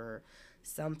move, or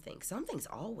something. Something's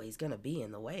always going to be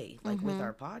in the way. Like with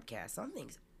our podcast,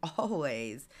 something's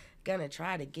always going to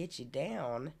try to get you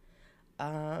down.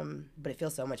 But it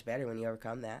feels so much better when you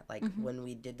overcome that. Like when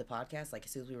we did the podcast, like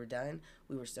as soon as we were done,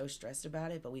 we were so stressed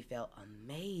about it, but we felt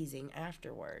amazing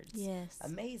afterwards. Yes.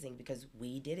 Amazing, because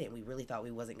we did it. We really thought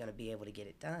we wasn't going to be able to get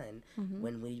it done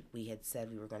when we had said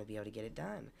we were going to be able to get it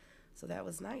done. So that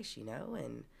was nice,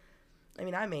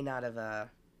 And I may not have,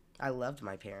 I loved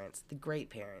my parents, the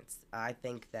great parents. I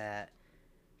think that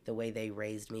the way they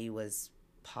raised me was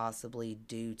possibly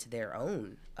due to their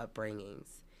own upbringings,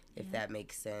 if that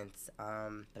makes sense.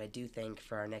 But I do think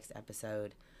for our next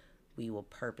episode, we will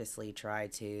purposely try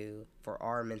to, for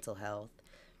our mental health,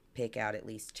 pick out at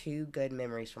least 2 good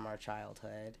memories from our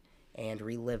childhood and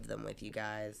relive them with you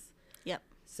guys. Yep.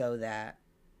 So that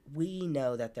we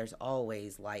know that there's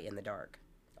always light in the dark,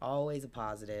 always a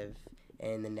positive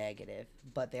and the negative,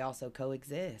 but they also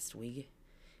coexist. If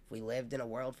we lived in a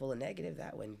world full of negative,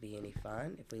 that wouldn't be any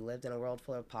fun. If we lived in a world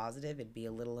full of positive, it'd be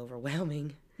a little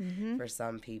overwhelming for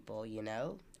some people,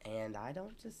 And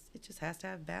it just has to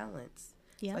have balance.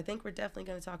 Yep. So I think we're definitely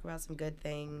going to talk about some good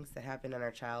things that happened in our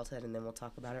childhood, and then we'll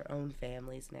talk about our own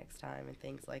families next time and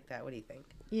things like that. What do you think?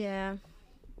 Yeah.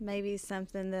 Maybe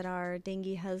something that our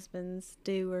dingy husbands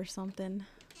do or something.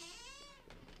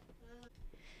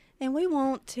 And we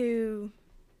want to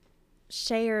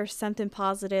share something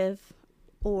positive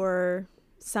or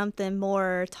something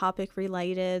more topic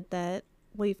related that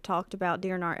we've talked about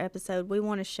during our episode. We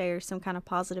want to share some kind of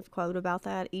positive quote about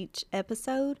that each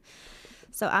episode.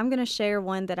 So I'm going to share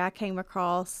one that I came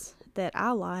across that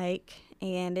I like,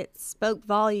 and it spoke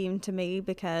volume to me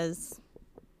because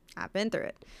I've been through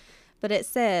it. but it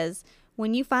says,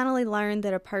 when you finally learn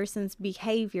that a person's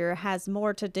behavior has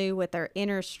more to do with their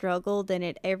inner struggle than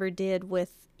it ever did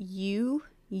with you,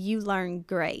 you learn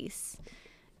grace.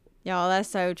 Y'all, that's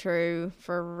so true.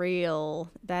 For real.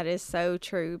 That is so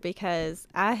true, because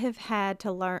I have had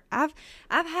to learn, I've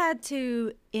had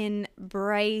to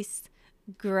embrace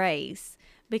grace,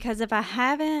 because if I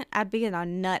haven't, I'd be in a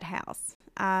nut house.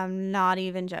 I'm not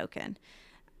even joking.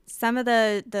 Some of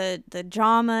the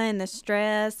drama and the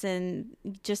stress and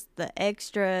just the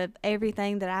extra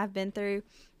everything that I've been through,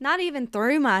 not even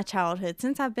through my childhood,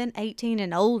 since I've been 18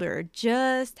 and older,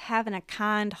 just having a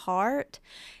kind heart,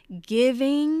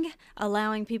 giving,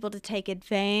 allowing people to take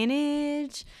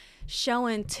advantage,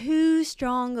 showing too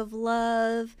strong of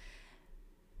love.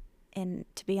 And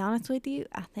to be honest with you,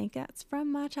 I think that's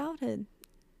from my childhood.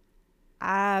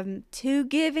 I'm too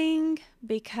giving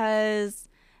because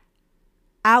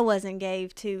I wasn't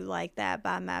gave to like that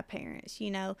by my parents.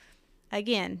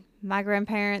 Again, my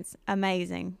grandparents,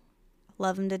 amazing.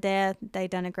 Love them to death. They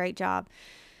done a great job.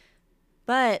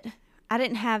 But I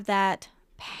didn't have that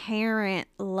parent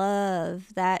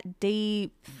love, that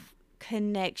deep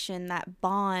connection, that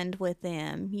bond with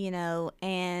them,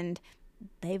 and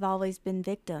they've always been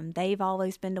victim. They've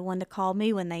always been the one to call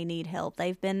me when they need help.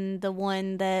 They've been the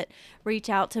one that reach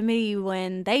out to me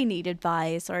when they need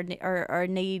advice or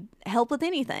need help with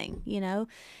anything,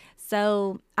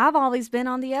 So I've always been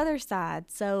on the other side.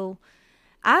 So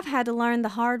I've had to learn the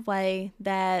hard way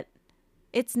that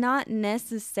it's not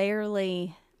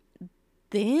necessarily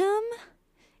them.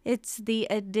 It's the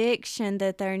addiction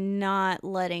that they're not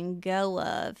letting go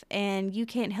of. And you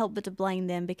can't help but to blame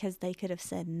them, because they could have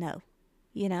said no.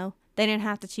 They didn't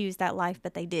have to choose that life,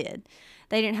 but they did.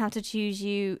 They didn't have to choose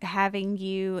you, having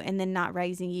you, and then not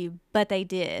raising you, but they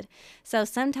did. So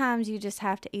sometimes you just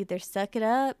have to either suck it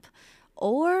up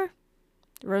or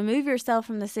remove yourself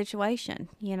from the situation.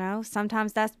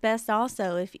 Sometimes that's best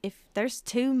also. If there's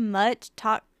too much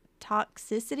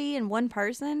toxicity in one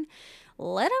person,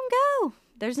 let them go.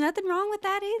 There's nothing wrong with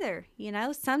that either.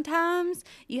 Sometimes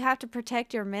you have to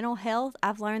protect your mental health.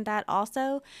 I've learned that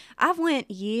also. I've went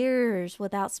years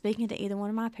without speaking to either one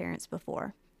of my parents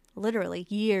before. Literally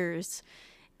years.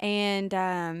 And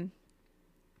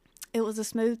it was a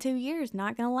smooth 2 years,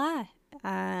 not going to lie.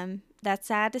 That's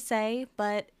sad to say,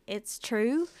 but it's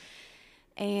true.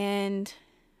 And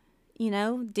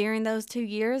during those 2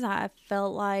 years, I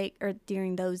felt like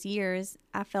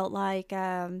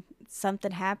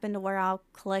something happened to where I'll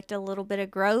collect a little bit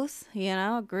of growth,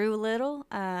 grew a little.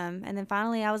 And then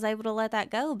finally I was able to let that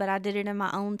go, but I did it in my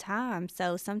own time.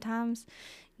 So sometimes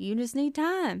you just need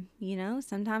time,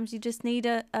 sometimes you just need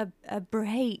a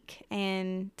break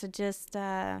and to just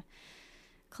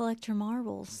collect your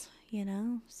marbles,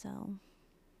 so.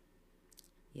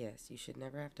 Yes, you should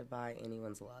never have to buy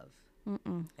anyone's love.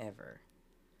 Mm-mm. Ever.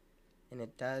 And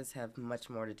it does have much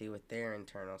more to do with their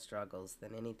internal struggles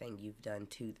than anything you've done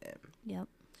to them. Yep.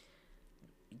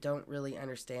 You don't really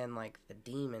understand, the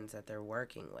demons that they're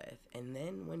working with. And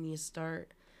then when you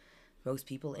start, most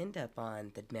people end up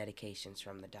on the medications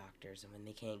from the doctors. And when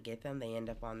they can't get them, they end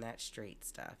up on that street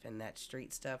stuff. And that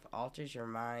street stuff alters your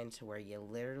mind to where you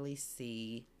literally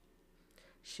see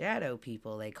shadow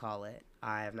people, they call it.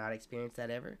 I have not experienced that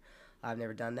ever. I've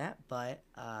never done that, but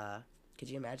could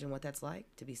you imagine what that's like?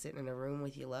 To be sitting in a room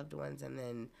with your loved ones and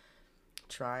then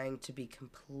trying to be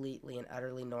completely and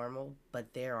utterly normal,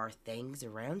 but there are things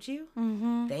around you,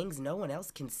 things no one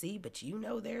else can see, but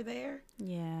they're there.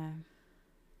 Yeah.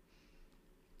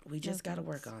 We just got to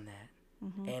work on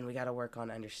that. And we got to work on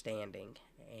understanding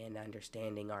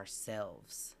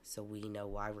ourselves, so we know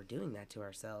why we're doing that to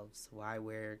ourselves, why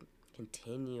we're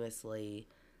continuously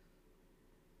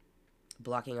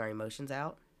blocking our emotions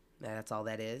out. That's all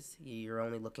that is. You're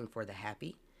only looking for the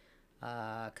happy,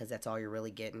 because that's all you're really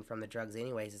getting from the drugs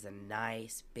anyways, is a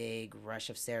nice big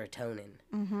rush of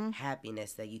serotonin,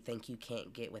 happiness that you think you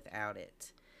can't get without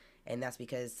it. And that's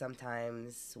because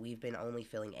sometimes we've been only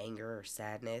feeling anger or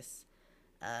sadness,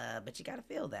 but you gotta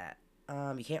feel that.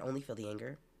 You can't only feel the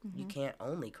anger. You can't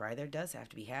only cry. There does have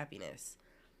to be happiness.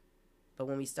 But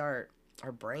when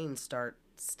our brains start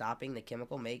stopping the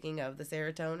chemical making of the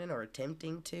serotonin, or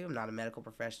attempting to. I'm not a medical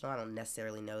professional. I don't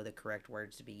necessarily know the correct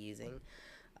words to be using,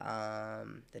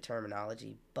 the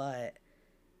terminology, but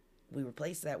we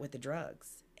replace that with the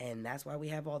drugs. And that's why we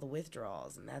have all the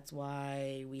withdrawals, and that's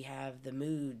why we have the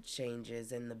mood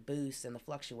changes and the boosts and the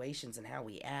fluctuations in how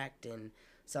we act. And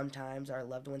sometimes our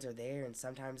loved ones are there and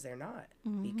sometimes they're not,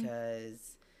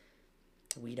 because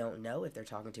we don't know if they're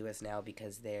talking to us now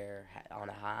because they're on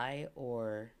a high,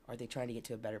 or are they trying to get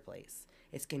to a better place.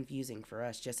 It's confusing for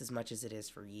us just as much as it is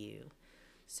for you.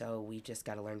 So we just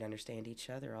got to learn to understand each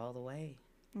other all the way.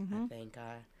 Mm-hmm. I think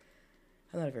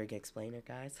I'm not a very good explainer,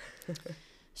 guys.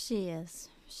 She is.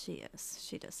 She is.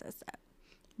 She just says that.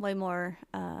 Way more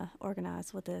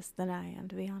organized with this than I am,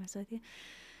 to be honest with you.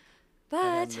 I've But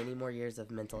had many more years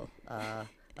of mental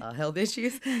health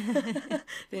issues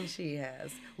than she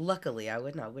has. Luckily, I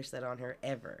would not wish that on her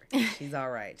ever. She's all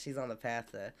right. She's on the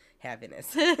path to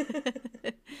happiness.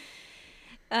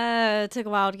 It took a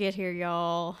while to get here,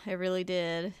 y'all. It really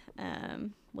did.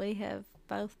 We have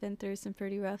both been through some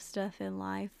pretty rough stuff in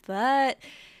life, but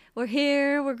we're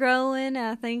here, we're growing.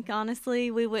 I think,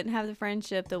 honestly, we wouldn't have the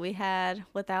friendship that we had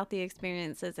without the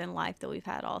experiences in life that we've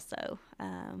had also.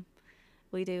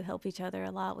 We do help each other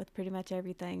a lot with pretty much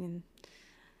everything, and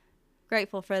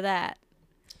grateful for that.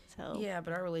 So Yeah,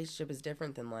 but our relationship is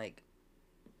different than, like,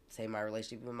 say, my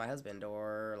relationship with my husband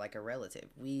or, like, a relative.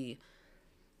 We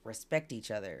respect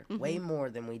each other way more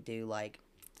than we do, like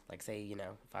say, you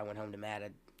know, if I went home to Matt,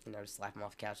 I'd, you know, just slap him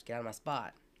off the couch, get out of my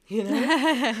spot, you know?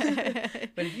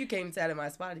 But if you came and sat in my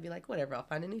spot, I'd be like, whatever, I'll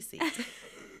find a new seat.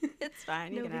 It's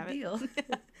fine. You no can have big deal.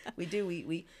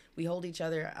 It. We hold each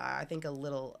other, I think, a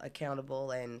little accountable,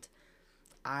 and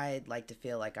I'd like to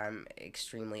feel like I'm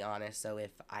extremely honest. So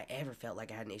if I ever felt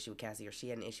like I had an issue with Cassie or she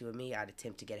had an issue with me, I'd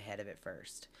attempt to get ahead of it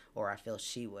first, or I feel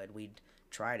she would. We'd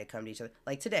try to come to each other.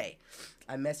 Like today,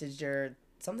 I messaged her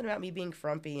something about me being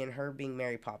frumpy and her being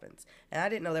Mary Poppins, and I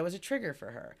didn't know that was a trigger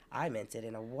for her. I meant it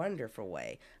in a wonderful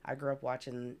way. I grew up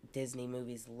watching Disney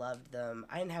movies, loved them.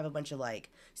 I didn't have a bunch of like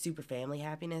super family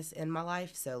happiness in my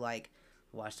life, so like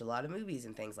watched a lot of movies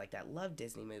and things like that. Loved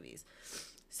Disney movies.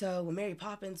 So when Mary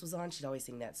Poppins was on, she'd always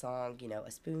sing that song, you know,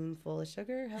 a spoonful of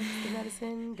sugar helps the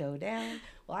medicine go down.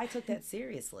 Well, I took that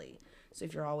seriously. So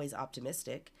if you're always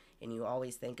optimistic and you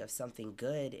always think of something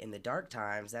good in the dark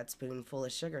times, that spoonful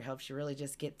of sugar helps you really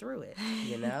just get through it,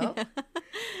 you know?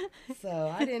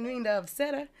 So I didn't mean to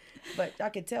upset her, but I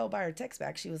could tell by her text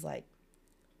back, she was like,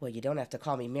 well, you don't have to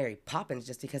call me Mary Poppins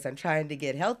just because I'm trying to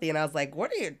get healthy. And I was like,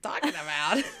 what are you talking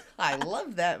about? I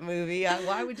love that movie.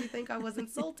 Why would you think I was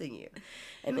insulting you?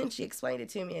 And then she explained it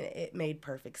to me, and it made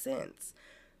perfect sense.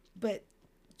 But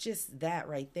just that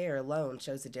right there alone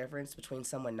shows the difference between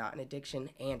someone not in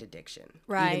addiction and addiction.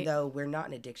 Right. Even though we're not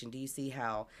in addiction, do you see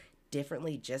how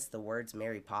differently just the words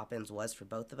Mary Poppins was for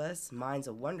both of us? Mine's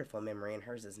a wonderful memory, and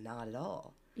hers is not at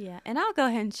all. Yeah, and I'll go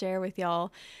ahead and share with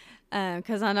y'all,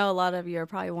 because I know a lot of you are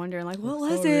probably wondering, like, what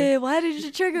was Sorry. it? Why did you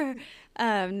trigger?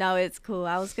 No, it's cool.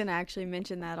 I was going to actually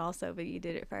mention that also, but you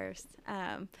did it first.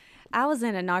 I was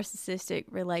in a narcissistic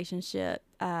relationship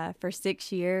for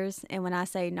 6 years, and when I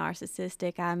say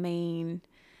narcissistic, I mean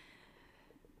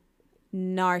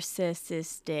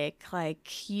narcissistic.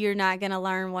 Like, you're not going to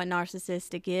learn what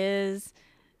narcissistic is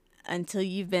until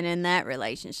you've been in that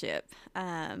relationship.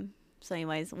 So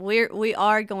anyways, we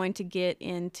are going to get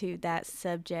into that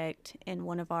subject in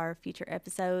one of our future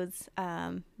episodes.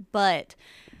 But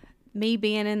me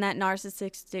being in that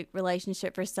narcissistic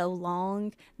relationship for so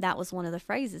long, that was one of the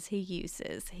phrases he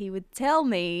uses. He would tell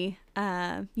me,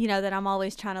 that I'm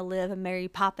always trying to live a Mary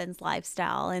Poppins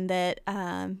lifestyle, and that,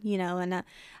 and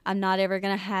I'm not ever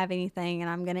going to have anything, and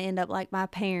I'm going to end up like my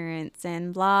parents,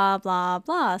 and blah, blah,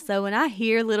 blah. So when I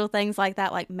hear little things like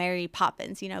that, like Mary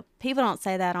Poppins, people don't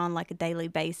say that on like a daily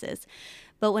basis.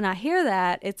 But when I hear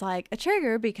that, it's like a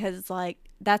trigger, because it's like,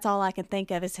 that's all I can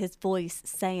think of is his voice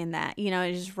saying that,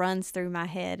 it just runs through my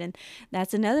head. And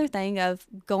that's another thing of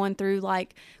going through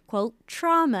like, quote,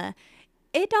 trauma.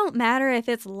 It don't matter if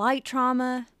it's light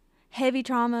trauma, heavy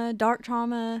trauma, dark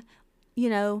trauma,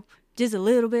 just a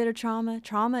little bit of trauma.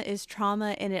 Trauma is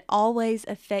trauma, and it always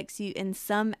affects you in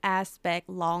some aspect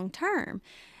long term.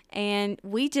 And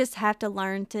we just have to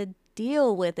learn to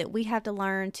deal with it. We have to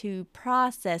learn to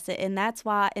process it. And that's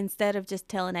why, instead of just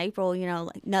telling April,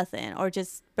 like nothing, or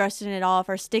just brushing it off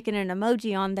or sticking an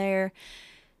emoji on there,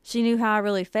 she knew how I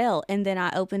really felt. And then I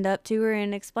opened up to her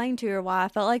and explained to her why I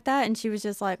felt like that. And she was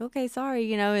just like, okay,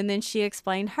 sorry, and then she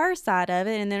explained her side of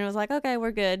it. And then it was like, okay,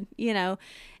 we're good, And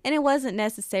it wasn't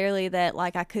necessarily that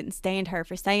like I couldn't stand her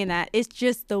for saying that. It's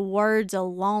just the words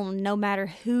alone, no matter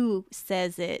who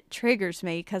says it, triggers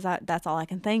me, because that's all I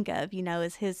can think of,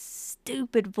 is his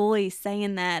stupid voice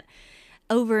saying that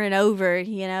over and over,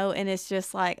 and it's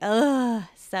just like, ugh.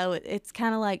 So it's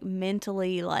kind of like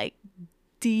mentally like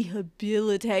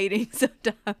debilitating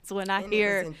sometimes when I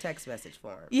hear it was in text message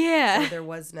form. Yeah. So there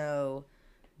was no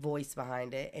voice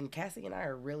behind it. And Cassie and I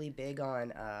are really big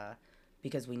on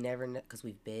because we've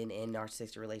been in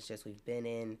narcissistic relationships, we've been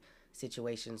in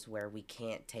situations where we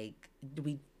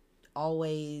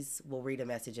always will read a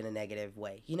message in a negative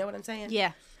way. You know what I'm saying?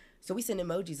 Yeah. So we send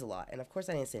emojis a lot. And, of course,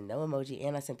 I didn't send no emoji,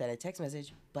 and I sent that in a text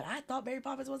message. But I thought Mary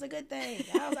Poppins was a good thing.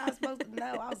 How was I supposed to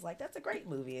know? I was like, that's a great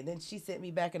movie. And then she sent me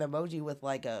back an emoji with,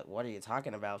 like, a what are you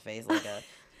talking about face, like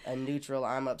a neutral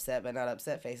I'm upset but not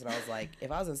upset face. And I was like,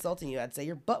 if I was insulting you, I'd say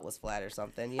your butt was flat or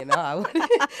something. You know, I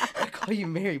wouldn't I'd call you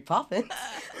Mary Poppins.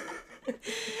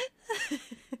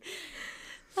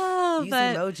 Use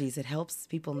emojis. It helps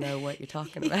people know what you're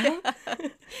talking about.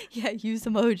 Yeah, use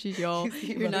emojis, y'all.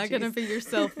 You're not going to be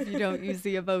yourself if you don't use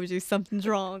the emojis. Something's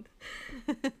wrong.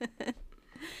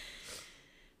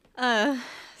 So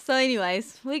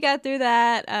anyways, we got through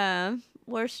that.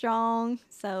 We're strong.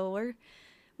 So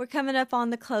we're coming up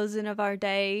on the closing of our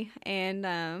day. And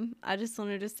I just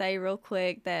wanted to say real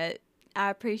quick that I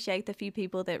appreciate the few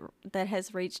people that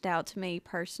has reached out to me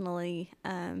personally,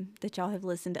 that y'all have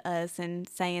listened to us and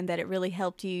saying that it really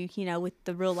helped you, with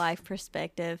the real life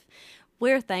perspective.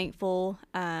 We're thankful.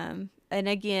 And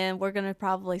again, we're going to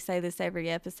probably say this every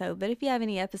episode, but if you have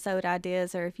any episode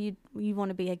ideas or if you want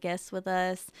to be a guest with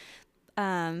us,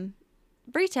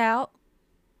 reach out.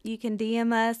 You can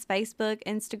DM us, Facebook,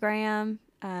 Instagram,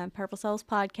 Purple Souls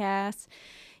Podcast.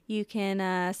 You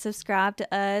can subscribe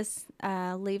to us,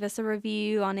 leave us a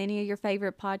review on any of your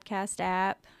favorite podcast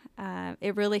app.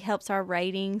 It really helps our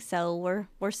rating, so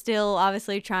we're still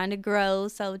obviously trying to grow.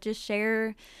 So just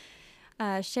share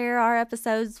our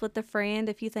episodes with a friend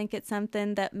if you think it's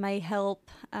something that may help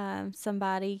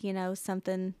somebody,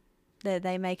 something that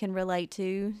they may can relate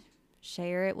to.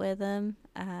 Share it with them.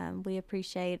 We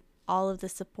appreciate all of the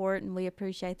support, and we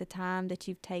appreciate the time that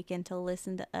you've taken to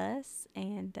listen to us.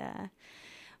 And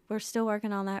we're still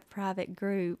working on that private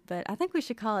group, but I think we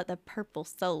should call it the Purple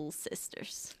Soul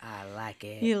Sisters. I like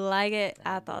it. You like it?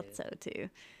 I thought so too.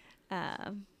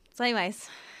 So anyways,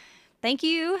 thank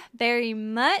you very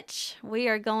much. We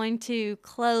are going to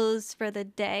close for the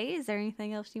day. Is there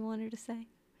anything else you wanted to say?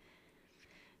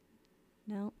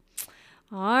 No?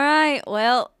 All right.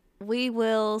 Well, we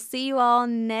will see you all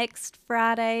next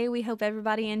Friday. We hope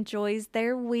everybody enjoys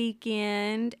their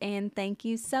weekend. And thank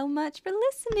you so much for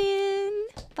listening.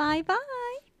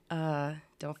 Bye-bye.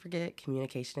 Don't forget,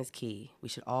 communication is key. We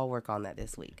should all work on that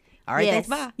this week. All right, yes.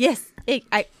 thanks. Bye. Yes.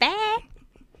 Bye.